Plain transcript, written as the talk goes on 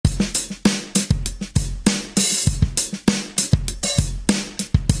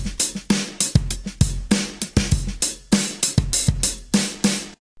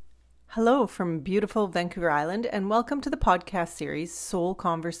Hello from beautiful Vancouver Island, and welcome to the podcast series Soul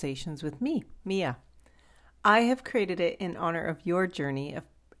Conversations with me, Mia. I have created it in honor of your journey of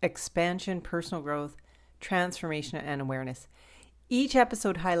expansion, personal growth, transformation, and awareness. Each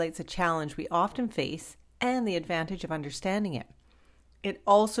episode highlights a challenge we often face and the advantage of understanding it. It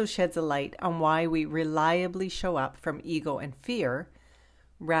also sheds a light on why we reliably show up from ego and fear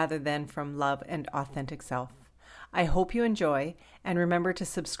rather than from love and authentic self. I hope you enjoy, and remember to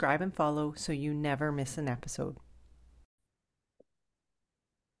subscribe and follow so you never miss an episode.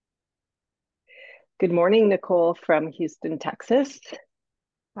 Good morning, Nicole from Houston, Texas.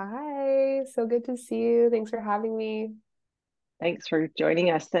 Hi, so good to see you. Thanks for having me. Thanks for joining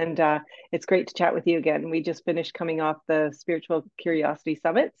us. And it's great to chat with you again. We just finished coming off the Spiritual Curiosity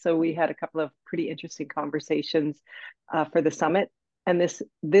Summit. So we had a couple of pretty interesting conversations for the summit. And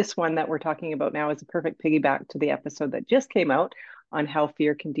this one that we're talking about now is a perfect piggyback to the episode that just came out on how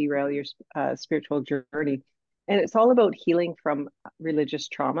fear can derail your spiritual journey. And it's all about healing from religious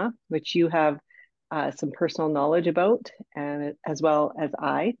trauma, which you have some personal knowledge about, and as well as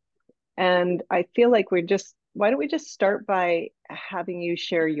I. And I feel like why don't we just start by having you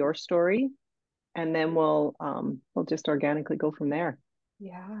share your story, and then we'll just organically go from there.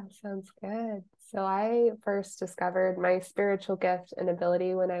 Yeah, sounds good. So I first discovered my spiritual gift and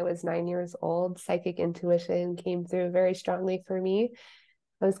ability when I was 9 years old. Psychic intuition came through very strongly for me.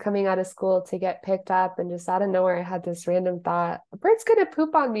 I was coming out of school to get picked up, and just out of nowhere, I had this random thought, a bird's gonna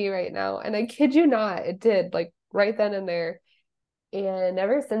poop on me right now. And I kid you not, it did, like right then and there. And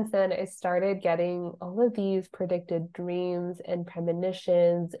ever since then, I started getting all of these predicted dreams and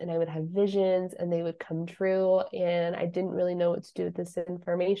premonitions, and I would have visions and they would come true. And I didn't really know what to do with this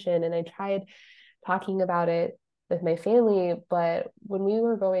information. And I tried talking about it with my family. But when we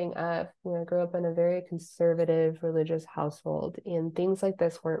were growing up, I grew up in a very conservative religious household, and things like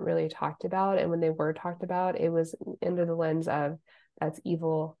this weren't really talked about. And when they were talked about, it was under the lens of that's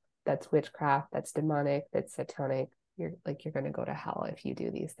evil, that's witchcraft, that's demonic, that's satanic. You're going to go to hell if you do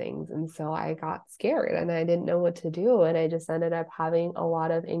these things. And so I got scared and I didn't know what to do. And I just ended up having a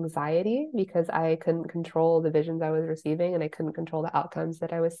lot of anxiety because I couldn't control the visions I was receiving and I couldn't control the outcomes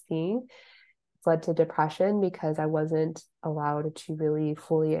that I was seeing. It led to depression because I wasn't allowed to really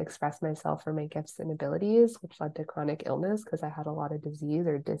fully express myself or my gifts and abilities, which led to chronic illness because I had a lot of disease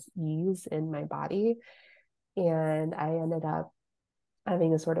or dis-ease in my body. And I ended up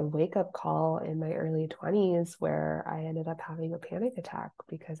having a sort of wake up call in my early 20s where I ended up having a panic attack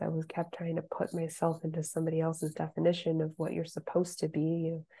because I was kept trying to put myself into somebody else's definition of what you're supposed to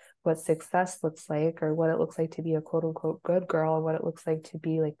be, what success looks like, or what it looks like to be a quote unquote good girl, or what it looks like to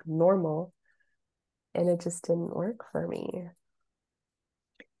be like normal. And it just didn't work for me.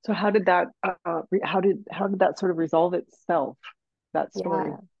 So how did that sort of resolve itself? That story.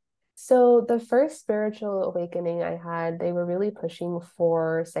 Yeah. So the first spiritual awakening I had, they were really pushing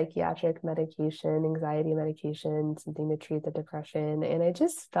for psychiatric medication, anxiety medication, something to treat the depression. And I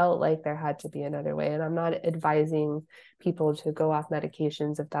just felt like there had to be another way. And I'm not advising people to go off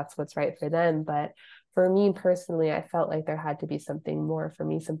medications if that's what's right for them. But for me personally, I felt like there had to be something more for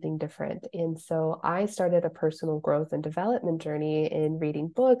me, something different. And so I started a personal growth and development journey in reading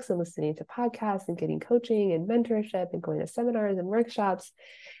books and listening to podcasts and getting coaching and mentorship and going to seminars and workshops.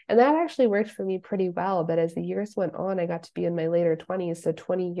 And that actually worked for me pretty well. But as the years went on, I got to be in my later 20s. So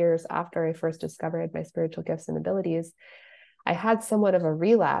 20 years after I first discovered my spiritual gifts and abilities, I had somewhat of a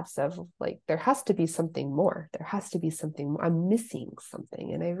relapse of like, there has to be something more. There has to be something more. I'm missing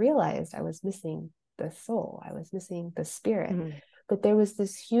something. And I realized I was missing the soul. I was missing the spirit. Mm-hmm. But there was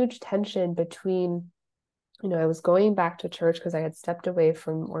this huge tension between, I was going back to church because I had stepped away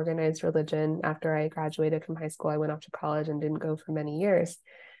from organized religion after I graduated from high school. I went off to college and didn't go for many years.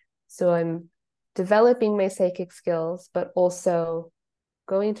 So I'm developing my psychic skills, but also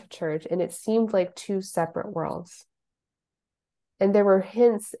going to church. And it seemed like two separate worlds. And there were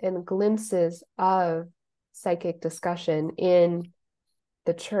hints and glimpses of psychic discussion in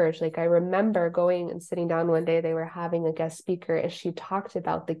the church. Like I remember going and sitting down one day, they were having a guest speaker and she talked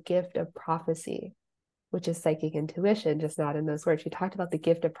about the gift of prophecy, which is psychic intuition, just not in those words. She talked about the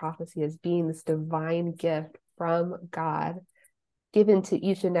gift of prophecy as being this divine gift from God given to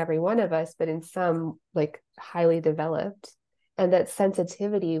each and every one of us, but in some like highly developed. And that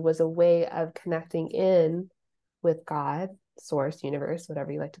sensitivity was a way of connecting in with God, source, universe, whatever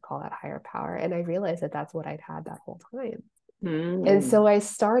you like to call that, higher power. And I realized that that's what I'd had that whole time. And so I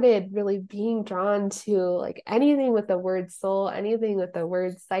started really being drawn to like anything with the word soul, anything with the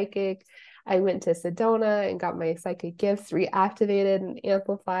word psychic. I went to Sedona and got my psychic gifts reactivated and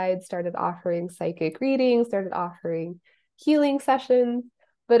amplified, started offering psychic readings, started offering healing sessions.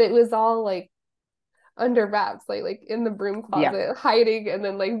 but it was all like under wraps, like in the broom Yeah. closet, hiding, and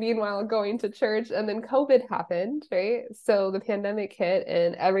then like meanwhile going to church. And then COVID happened, right? So the pandemic hit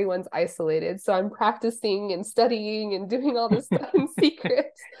and everyone's isolated. So I'm practicing and studying and doing all this stuff in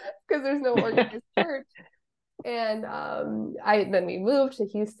secret because there's no organized church. And I then we moved to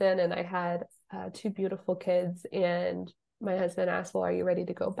Houston, and I had two beautiful kids. And my husband asked, "Well, are you ready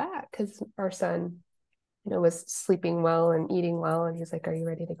to go back?" Because our son, was sleeping well and eating well. And he's like, "Are you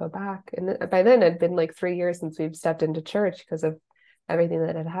ready to go back?" And by then it'd been like 3 years since we've stepped into church because of everything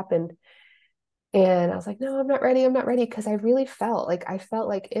that had happened. And I was like, "No, I'm not ready. I'm not ready." Because I felt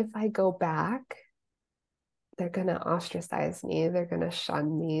like if I go back, they're gonna ostracize me. They're gonna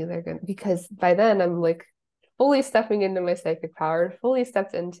shun me. Because by then I'm like fully stepping into my psychic power, fully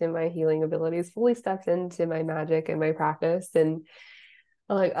stepped into my healing abilities, fully stepped into my magic and my practice. And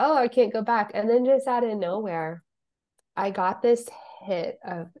I'm like, "Oh, I can't go back." And then just out of nowhere, I got this hit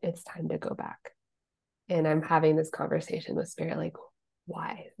of it's time to go back. And I'm having this conversation with spirit, like,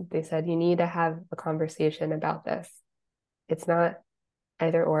 why? They said, "You need to have a conversation about this. It's not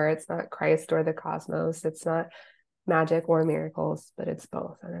either or, it's not Christ or the cosmos, it's not magic or miracles, but it's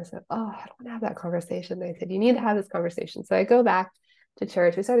both." And I said, "Oh, I don't want to have that conversation." They said, "You need to have this conversation." So I go back to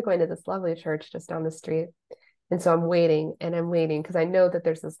church. We started going to this lovely church just down the street. And so I'm waiting because I know that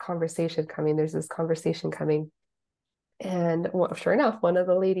there's this conversation coming. And well, sure enough, one of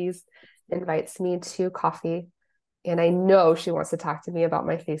the ladies invites me to coffee. And I know she wants to talk to me about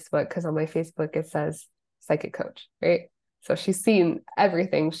my Facebook because on my Facebook it says psychic coach, right? So she's seen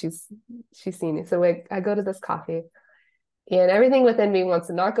everything. She's seen it. So I go to this coffee, and everything within me wants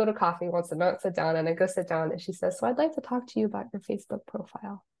to not go to coffee, wants to not sit down. And I go sit down, and she says, "So I'd like to talk to you about your Facebook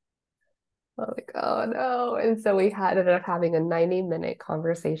profile." I'm like, "Oh no." And so we ended up having a 90-minute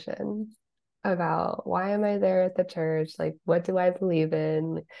conversation about why am I there at the church? Like, what do I believe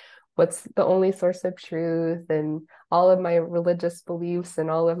in? What's the only source of truth? And all of my religious beliefs and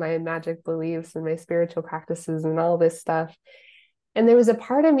all of my magic beliefs and my spiritual practices and all this stuff. And there was a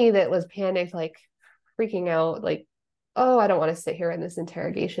part of me that was panicked, like freaking out, like, "Oh, I don't want to sit here in this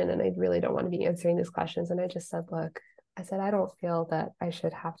interrogation. And I really don't want to be answering these questions." And I just said, "Look," I said, "I don't feel that I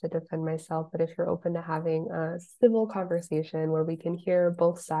should have to defend myself, but if you're open to having a civil conversation where we can hear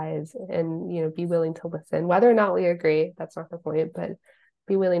both sides and, be willing to listen, whether or not we agree, that's not the point, but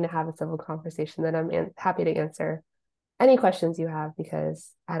be willing to have a civil conversation, then I'm happy to answer any questions you have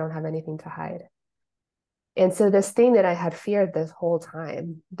because I don't have anything to hide." And so this thing that I had feared this whole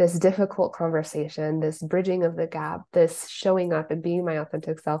time, this difficult conversation, this bridging of the gap, this showing up and being my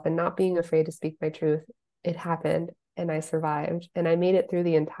authentic self and not being afraid to speak my truth, it happened. And I survived, and I made it through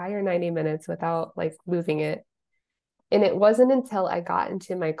the entire 90 minutes without like losing it. And it wasn't until I got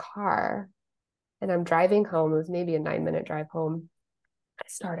into my car and I'm driving home, it was maybe a 9-minute drive home, I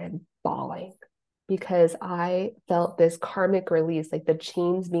started bawling because I felt this karmic release, like the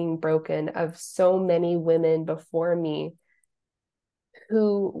chains being broken of so many women before me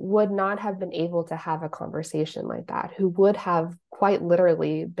who would not have been able to have a conversation like that, who would have quite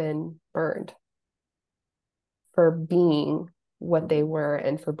literally been burned for being what they were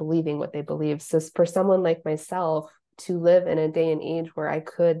and for believing what they believed. So for someone like myself to live in a day and age where I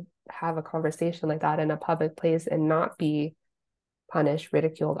could have a conversation like that in a public place and not be punished,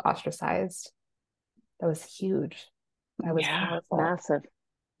 ridiculed, ostracized, that was huge. That was powerful. Massive.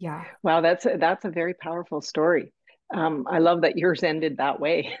 Yeah. Wow, that's a very powerful story. I love that yours ended that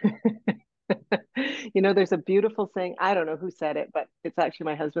way. There's a beautiful saying. I don't know who said it, but it's actually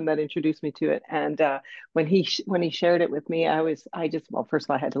my husband that introduced me to it. And when he shared it with me, I just, well, first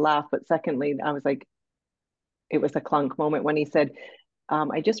of all, I had to laugh, but secondly, I was like, it was a clunk moment when he said,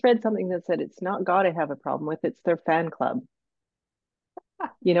 "I just read something that said it's not God I have a problem with, it's their fan club."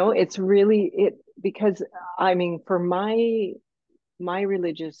 It's really it because I mean, for my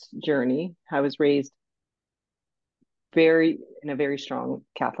religious journey, I was raised in a very strong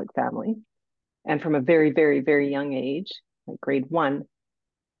Catholic family. And from a very, very, very young age, like grade 1,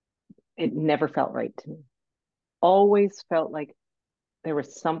 it never felt right to me. Always felt like there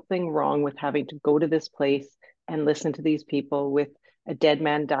was something wrong with having to go to this place and listen to these people with a dead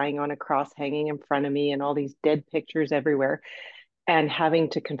man dying on a cross hanging in front of me and all these dead pictures everywhere, and having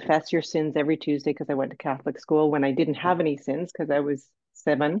to confess your sins every Tuesday because I went to Catholic school when I didn't have any sins because I was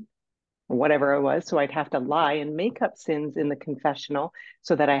 7 or whatever I was. So I'd have to lie and make up sins in the confessional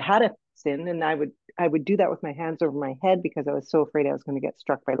so that I had a sin. And I would do that with my hands over my head because I was so afraid I was going to get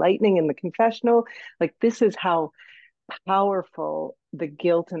struck by lightning in the confessional. Like, this is how powerful the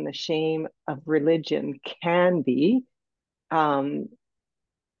guilt and the shame of religion can be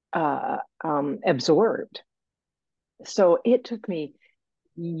absorbed. So it took me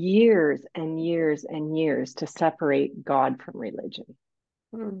years and years and years to separate God from religion.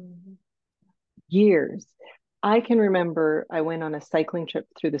 Mm. Years. I can remember I went on a cycling trip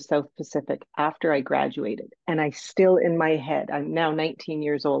through the South Pacific after I graduated, and I still in my head, I'm now 19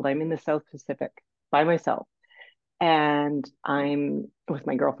 years old. I'm in the South Pacific by myself, and I'm with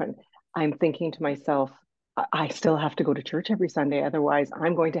my girlfriend. I'm thinking to myself, I still have to go to church every Sunday, otherwise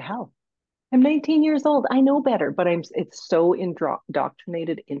I'm going to hell. I'm 19 years old. I know better, but it's so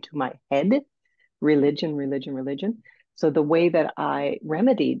indoctrinated into my head, religion, religion, religion. So the way that I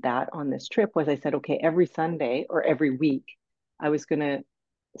remedied that on this trip was I said, okay, every Sunday or every week, I was going to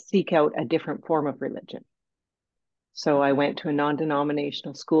seek out a different form of religion. So I went to a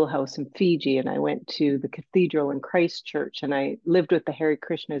non-denominational schoolhouse in Fiji, and I went to the cathedral in Christchurch, and I lived with the Hare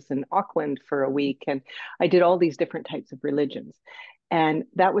Krishnas in Auckland for a week, and I did all these different types of religions. And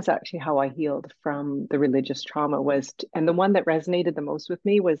that was actually how I healed from the religious trauma and the one that resonated the most with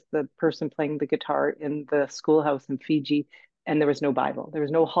me was the person playing the guitar in the schoolhouse in Fiji. And there was no Bible. There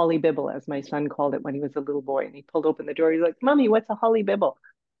was no Holly Bible, as my son called it when he was a little boy. And he pulled open the door. He's like, Mommy, what's a Holly Bible?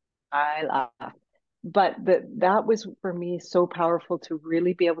 I laughed. But that was for me so powerful to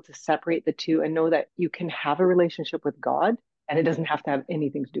really be able to separate the two and know that you can have a relationship with God and it doesn't have to have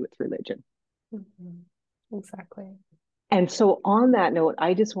anything to do with religion. Mm-hmm. Exactly. And so, on that note,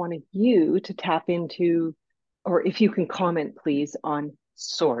 I just wanted you to tap into, or if you can comment, please, on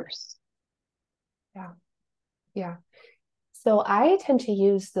source. Yeah. Yeah. So I tend to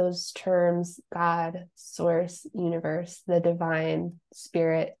use those terms, God, source, universe, the divine,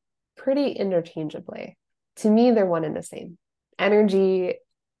 spirit, pretty interchangeably. To me, they're one and the same. Energy,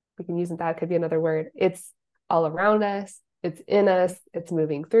 we can use that, could be another word. It's all around us, it's in us, it's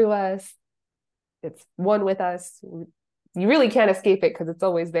moving through us, it's one with us. You really can't escape it because it's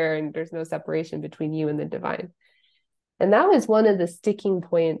always there and there's no separation between you and the divine. And that was one of the sticking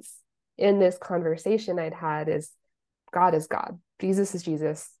points in this conversation I'd had is God is God. Jesus is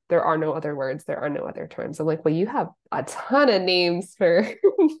Jesus. There are no other words. There are no other terms. I'm like, well, you have a ton of names for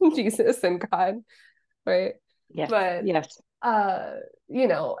Jesus and God, right? Yes. But yes.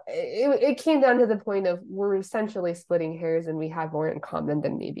 It came down to the point of we're essentially splitting hairs and we have more in common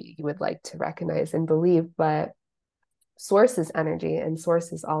than maybe you would like to recognize and believe. But source is energy and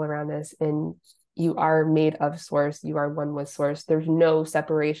source is all around us. And you are made of source. You are one with source. There's no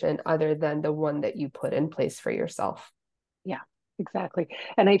separation other than the one that you put in place for yourself. Yeah, exactly.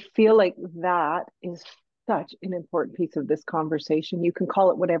 And I feel like that is such an important piece of this conversation. You can call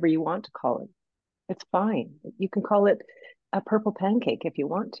it whatever you want to call it. It's fine. You can call it a purple pancake if you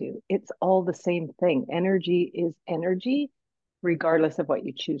want to. It's all the same thing. Energy is energy, regardless of what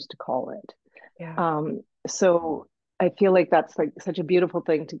you choose to call it. Yeah. So I feel like that's like such a beautiful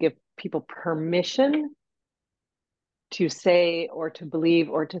thing to give people permission to say or to believe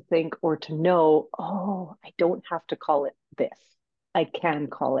or to think or to know, oh, I don't have to call it this. I can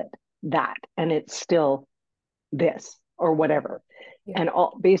call it that. And it's still this or whatever. Yeah. And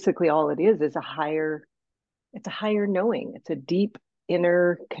basically all it is it's a higher knowing. It's a deep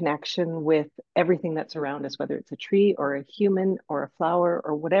inner connection with everything that's around us, whether it's a tree or a human or a flower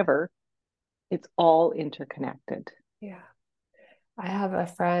or whatever. It's all interconnected. Yeah. I have a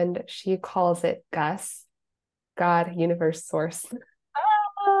friend, she calls it Gus, God, universe, source.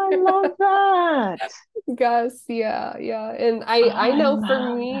 Oh, I love that. Gus, yeah, yeah. And Oh, I I know for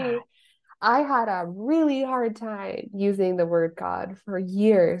love me, that. I had a really hard time using the word God for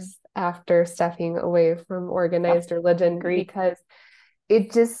years after stepping away from Yep, organized religion agreed. because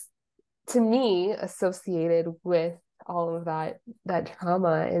it just, to me, associated with all of that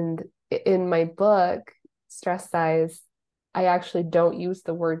trauma. And in my book, Stress Size, I actually don't use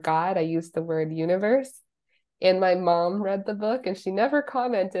the word God, I use the word universe. And my mom read the book and she never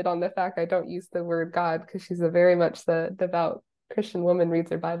commented on the fact I don't use the word God because she's a very much the devout Christian woman,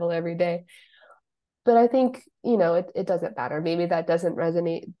 reads her Bible every day. But I think, it doesn't matter. Maybe that doesn't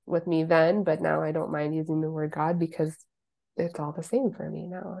resonate with me then, but now I don't mind using the word God because it's all the same for me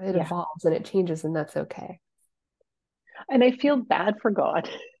now. It Yeah. evolves and it changes, and that's okay. And I feel bad for God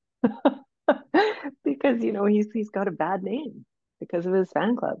because, he's got a bad name because of his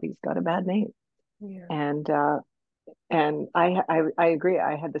fan club. He's got a bad name. Yeah. And I agree.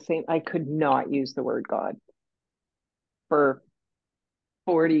 I had the same, I could not use the word God for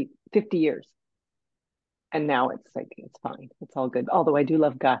 40, 50 years. And now it's like, it's fine. It's all good. Although I do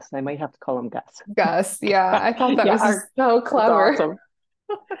love Gus. I might have to call him Gus. Gus, yeah, I thought that Yeah, was just so it's clever. awesome.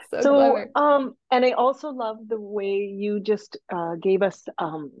 So So, clever. and I also love the way you just gave us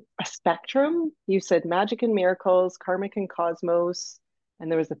a spectrum. You said magic and miracles, karmic and cosmos,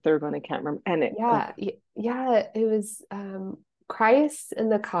 and there was a third one I can't remember. And it, Yeah, yeah, it was Christ in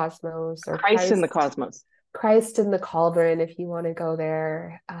the cosmos, or Christ in the cosmos. Christ in the cauldron, if you want to go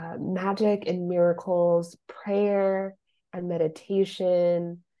there, magic and miracles, prayer and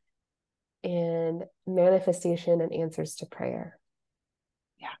meditation, and manifestation and answers to prayer.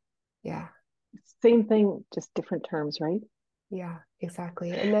 Yeah. Yeah. Same thing, just different terms, right? Yeah,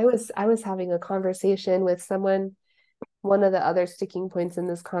 exactly. And I was having a conversation with someone. One of the other sticking points in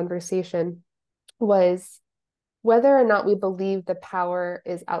this conversation was whether or not we believe the power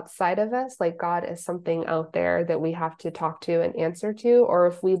is outside of us, like God is something out there that we have to talk to and answer to, or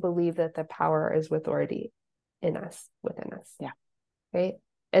if we believe that the power is already in us, within us. Yeah. Right.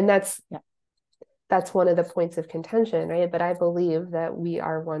 And that's one of the points of contention, right? But I believe that we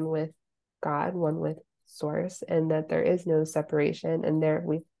are one with God, one with source, and that there is no separation, and there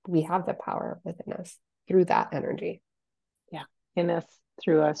we have the power within us through that energy. Yeah. In us,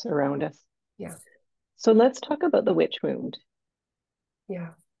 through us, around us. Yeah. So let's talk about the witch wound. Yeah.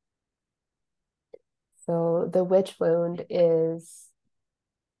 So the witch wound is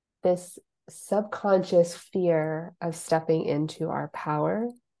this subconscious fear of stepping into our power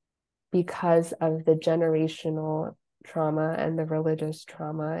because of the generational trauma and the religious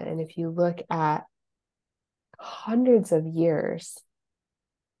trauma. And if you look at hundreds of years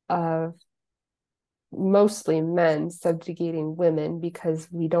of mostly men subjugating women because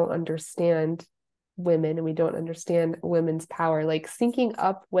we don't understand women and we don't understand women's power, like syncing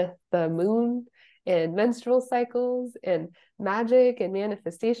up with the moon and menstrual cycles and magic and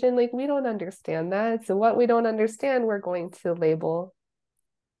manifestation, like we don't understand that. So what we don't understand, we're going to label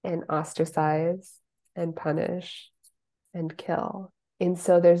and ostracize and punish and kill. And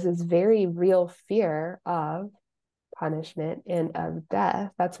so there's this very real fear of punishment and of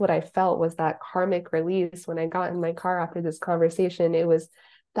death. That's what I felt, was that karmic release when I got in my car after this conversation. It was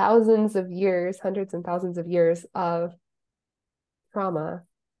thousands of years, hundreds and thousands of years of trauma,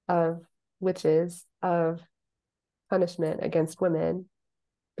 of witches, of punishment against women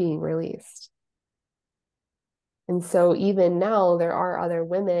being released. And so even now, there are other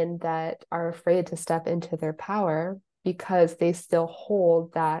women that are afraid to step into their power because they still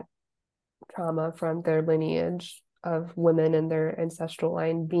hold that trauma from their lineage of women in their ancestral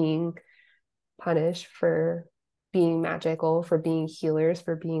line being punished for being magical, for being healers,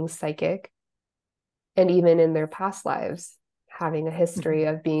 for being psychic, and even in their past lives, having a history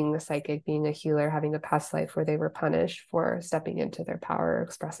of being a psychic, being a healer, having a past life where they were punished for stepping into their power,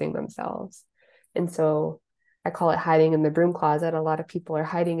 expressing themselves. And so I call it hiding in the broom closet. A lot of people are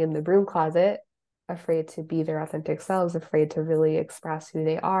hiding in the broom closet, afraid to be their authentic selves, afraid to really express who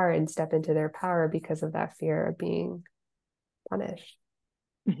they are and step into their power because of that fear of being punished.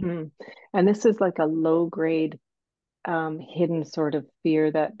 Mm-hmm. And this is like a low grade, hidden sort of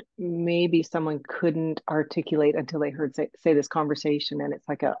fear that maybe someone couldn't articulate until they heard say this conversation, and it's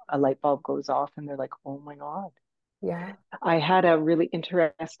like a light bulb goes off and they're like, oh my God. Yeah. I had a really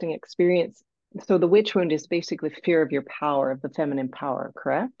interesting experience. So the witch wound is basically fear of your power, of the feminine power,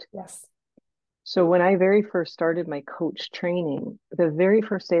 correct? Yes. So when I very first started my coach training, the very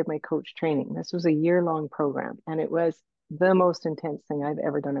first day of my coach training, this was a year-long program, and it was the most intense thing I've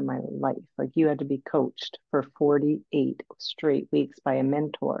ever done in my life. Like, you had to be coached for 48 straight weeks by a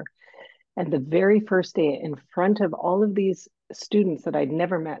mentor. And the very first day, in front of all of these students that I'd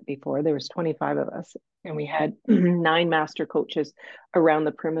never met before, there was 25 of us, and we had 9 master coaches around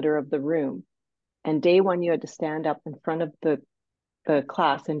the perimeter of the room. And day one, you had to stand up in front of the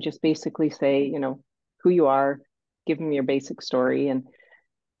class and just basically say, who you are, give them your basic story. And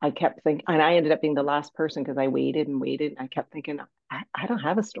I kept thinking, and I ended up being the last person because I waited and waited. And I kept thinking, I don't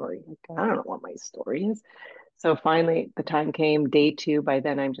have a story. Like, I don't know what my story is. So finally, the time came, day 2. By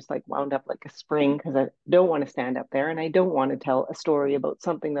then, I'm just like wound up like a spring because I don't want to stand up there and I don't want to tell a story about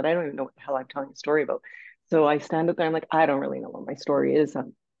something that I don't even know what the hell I'm telling a story about. So I stand up there. I'm like, I don't really know what my story is.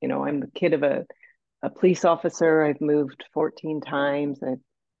 I'm the kid of a police officer. I've moved 14 times. I've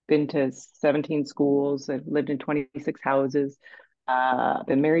been to 17 schools. I've lived in 26 houses.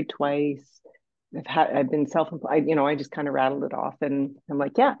 Been married twice. I've been self-employed. I just kind of rattled it off, and I'm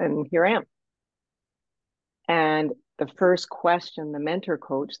like, yeah, and here I am. And the first question, the mentor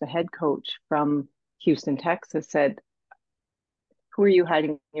coach, the head coach from Houston, Texas, said, "Who are you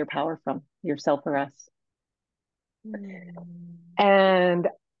hiding your power from, yourself or us?" And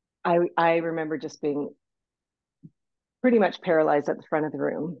I remember just being pretty much paralyzed at the front of the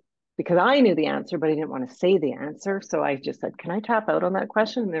room because I knew the answer, but I didn't want to say the answer. So I just said, "Can I tap out on that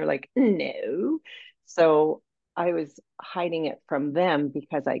question?" And they're like, "No." So I was hiding it from them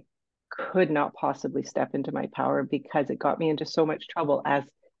because I could not possibly step into my power because it got me into so much trouble as,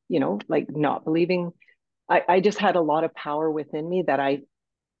 like not believing I just had a lot of power within me that I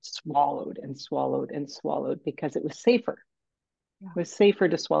swallowed and swallowed and swallowed because it was safer. Yeah. It was safer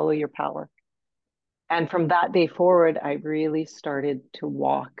to swallow your power. And from that day forward, I really started to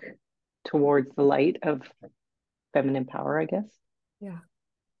walk towards the light of feminine power, I guess. Yeah.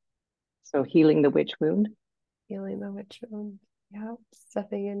 So healing the witch wound. Healing the witch wound. Yeah.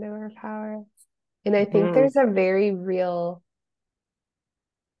 Stepping into our power. And I think there's a very real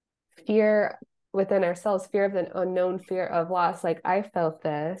fear within ourselves, fear of the unknown, fear of loss. Like I felt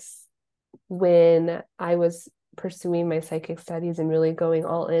this when I was pursuing my psychic studies and really going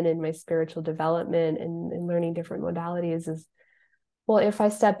all in my spiritual development and learning different modalities is, well, if I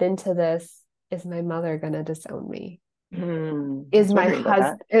step into this, is my mother going to disown me? Is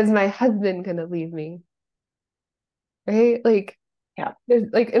my husband going to leave me? Right? Like, yeah.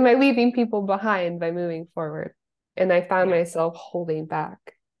 Like, am I leaving people behind by moving forward? And I found myself holding back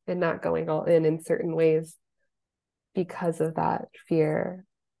and not going all in certain ways because of that fear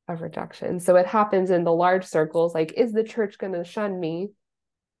of rejection. So it happens in the large circles, like, is the church going to shun me?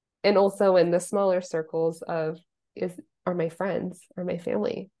 And also in the smaller circles of, are my friends or my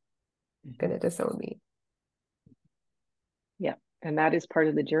family going to disown me? Yeah. And that is part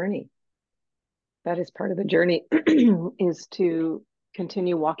of the journey. That is part of the journey is to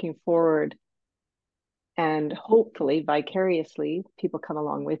continue walking forward, and hopefully vicariously people come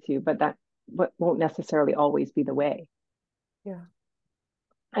along with you, but that won't necessarily always be the way. Yeah.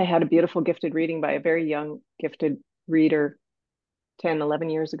 I had a beautiful gifted reading by a very young gifted reader 10, 11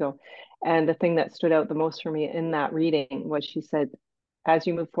 years ago. And the thing that stood out the most for me in that reading was she said, as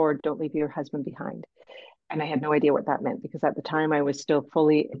you move forward, don't leave your husband behind. And I had no idea what that meant, because at the time I was still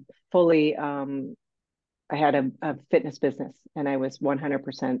fully, I had a fitness business, and I was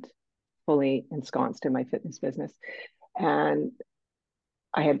 100% fully ensconced in my fitness business. And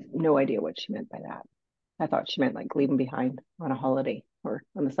I had no idea what she meant by that. I thought she meant like leave him behind on a holiday or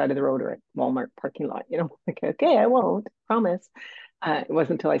on the side of the road or at Walmart parking lot, like, okay, I won't, promise. It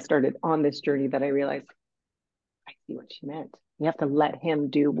wasn't until I started on this journey that I realized I see what she meant. You have to let him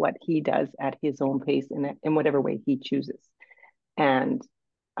do what he does at his own pace in whatever way he chooses. And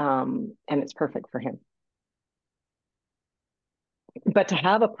it's perfect for him. But to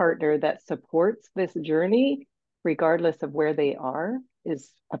have a partner that supports this journey, regardless of where they are, is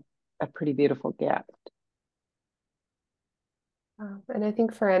a pretty beautiful gift. And I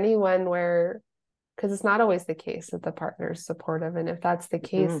think for anyone because it's not always the case that the partner is supportive. And if that's the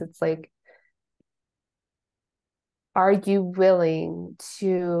case, it's like, are you willing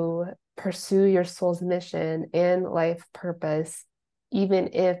to pursue your soul's mission and life purpose, even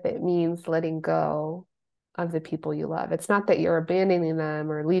if it means letting go of the people you love? It's not that you're abandoning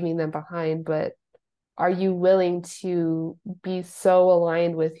them or leaving them behind, but are you willing to be so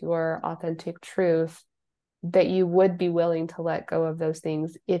aligned with your authentic truth that you would be willing to let go of those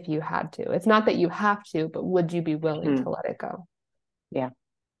things if you had to? It's not that you have to, but would you be willing to let it go? Yeah.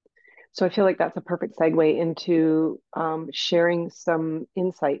 So I feel like that's a perfect segue into sharing some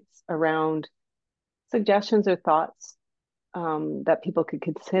insights around suggestions or thoughts that people could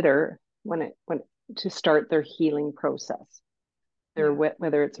consider when to start their healing process.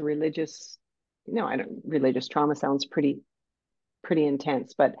 Whether it's a religious, religious trauma sounds pretty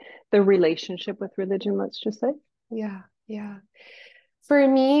intense, but the relationship with religion, let's just say. Yeah. For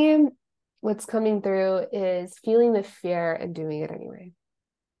me, what's coming through is feeling the fear and doing it anyway.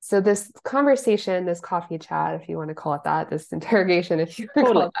 So this conversation, this coffee chat, if you want to call it that, this interrogation, if you want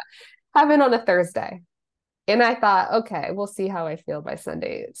to call it that, happened on a Thursday. And I thought, okay, we'll see how I feel by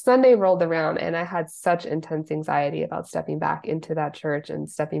Sunday. Sunday rolled around and I had such intense anxiety about stepping back into that church and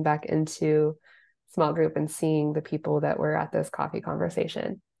stepping back into small group and seeing the people that were at this coffee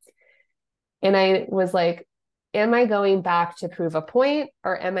conversation. And I was like, am I going back to prove a point,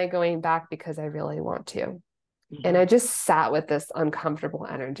 or am I going back because I really want to? And I just sat with this uncomfortable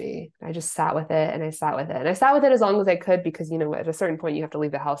energy. I just sat with it and I sat with it. And I sat with it as long as I could, because, at a certain point you have to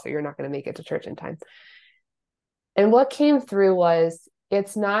leave the house or you're not going to make it to church in time. And what came through was,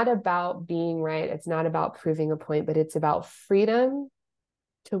 it's not about being right. It's not about proving a point, but it's about freedom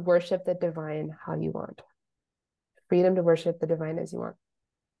to worship the divine how you want. Freedom to worship the divine as you want.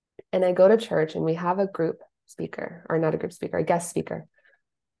 And I go to church and we have a group speaker, or not a group speaker, a guest speaker.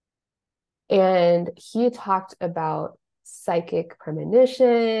 And he talked about psychic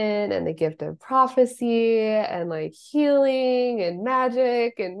premonition and the gift of prophecy and like healing and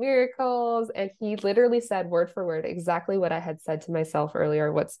magic and miracles. And he literally said word for word exactly what I had said to myself earlier,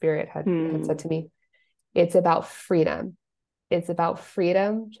 what Spirit had said to me. It's about freedom. It's about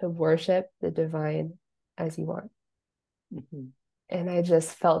freedom to worship the divine as you want. And I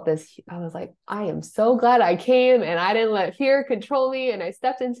just felt this, I was like, I am so glad I came and I didn't let fear control me. And I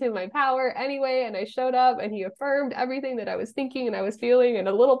stepped into my power anyway. And I showed up and he affirmed everything that I was thinking and I was feeling. And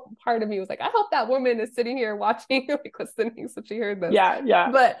a little part of me was like, I hope that woman is sitting here watching, like listening, so she heard this.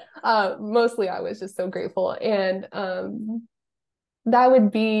 Yeah. But mostly I was just so grateful. And that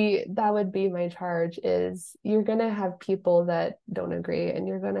would be my charge is you're going to have people that don't agree and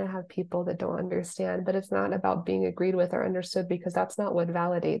you're going to have people that don't understand, but it's not about being agreed with or understood because that's not what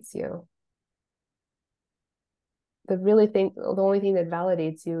validates you. The only thing that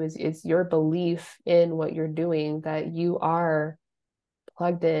validates you is your belief in what you're doing, that you are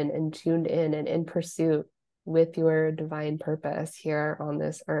plugged in and tuned in and in pursuit with your divine purpose here on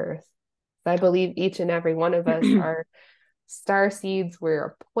this earth. I believe each and every one of us are star seeds.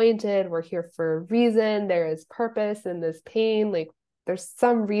 We're appointed, we're here for a reason, there is purpose in this pain, like there's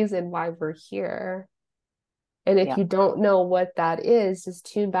some reason why we're here. And if you don't know what that is,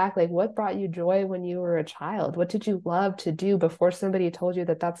 just tune back, like what brought you joy when you were a child? What did you love to do before somebody told you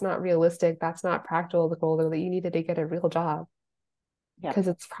that that's not realistic, that's not practical, or that you needed to get a real job? Because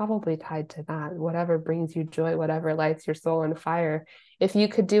it's probably tied to that. Whatever brings you joy, whatever lights your soul on fire. If you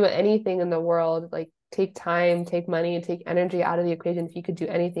could do anything in the world, like take time, take money, and take energy out of the equation, if you could do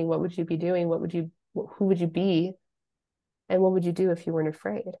anything, what would you be doing? Who would you be? And what would you do if you weren't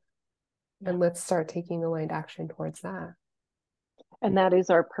afraid? And let's start taking aligned action towards that. And that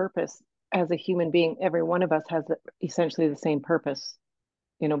is our purpose as a human being. Every one of us has essentially the same purpose.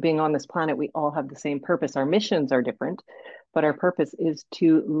 You know, being on this planet, we all have the same purpose. Our missions are different, but our purpose is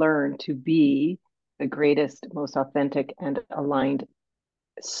to learn to be the greatest, most authentic and aligned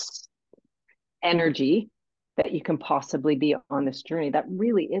energy that you can possibly be on this journey. That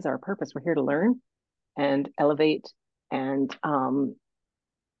really is our purpose. We're here to learn and elevate and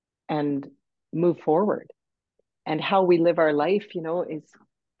move forward. And how we live our life, you know, is,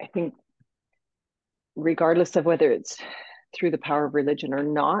 I think, regardless of whether it's through the power of religion or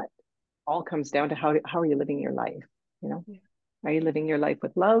not, all comes down to how are you living your life? You know, are you living your life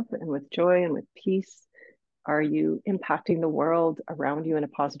with love and with joy and with peace? Are you impacting the world around you in a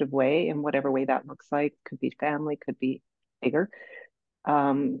positive way, in whatever way that looks like? Could be family, could be bigger.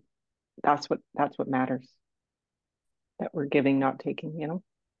 That's what matters. That we're giving, not taking. You know.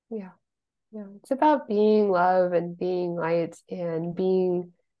 Yeah. It's about being love and being light and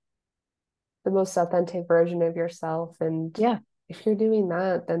being the most authentic version of yourself. And if you're doing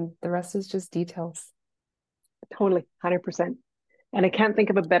that, then the rest is just details. Totally, 100%. And I can't think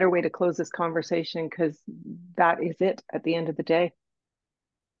of a better way to close this conversation because that is it at the end of the day.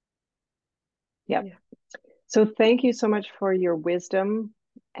 Yeah. So thank you so much for your wisdom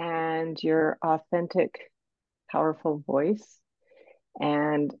and your authentic, powerful voice.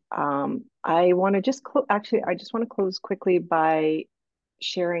 And I want to just I just want to close quickly by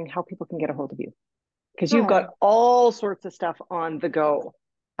sharing how people can get a hold of you, because you've got all sorts of stuff on the go.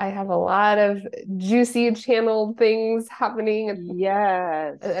 I have a lot of juicy channeled things happening.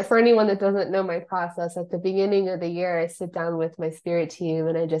 Yes. For anyone that doesn't know my process, at the beginning of the year, I sit down with my spirit team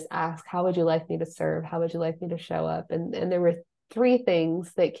and I just ask, how would you like me to serve? How would you like me to show up? And there were 3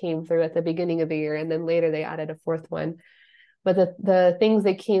 things that came through at the beginning of the year. And then later they added a 4th one. But the things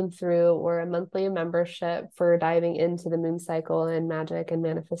that came through were a monthly membership for diving into the moon cycle and magic and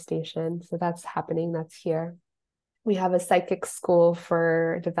manifestation. So that's happening. That's here. We have a psychic school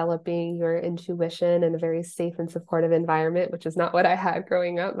for developing your intuition in a very safe and supportive environment, which is not what I had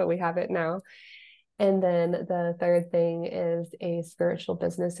growing up, but we have it now. And then the 3rd thing is a spiritual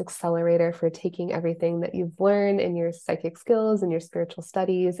business accelerator for taking everything that you've learned in your psychic skills and your spiritual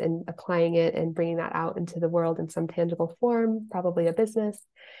studies and applying it and bringing that out into the world in some tangible form, probably a business.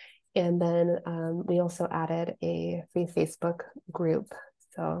 And then we also added a free Facebook group.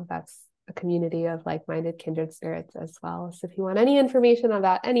 So that's a community of like-minded kindred spirits as well. So if you want any information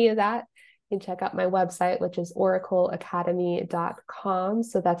about any of that, you can check out my website, which is oracleacademy.com.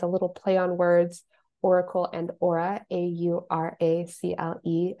 So that's a little play on words, Oracle and Aura,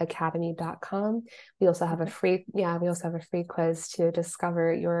 AURACLE academy.com. We also have a free quiz to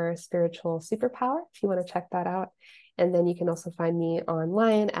discover your spiritual superpower if you want to check that out. And then you can also find me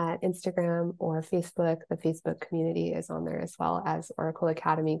online at Instagram or Facebook. The Facebook community is on there as well as Oracle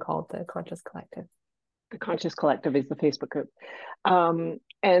Academy, called the Conscious Collective. The Conscious Collective is the Facebook group.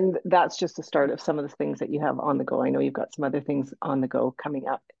 And that's just the start of some of the things that you have on the go. I know you've got some other things on the go coming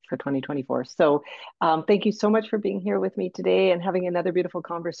up for 2024. So thank you so much for being here with me today and having another beautiful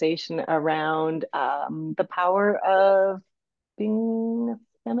conversation around the power of being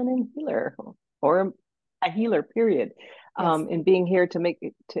a feminine healer or a healer, period, and being here to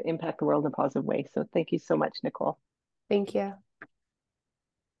impact the world in a positive way. So thank you so much, Nicole. Thank you.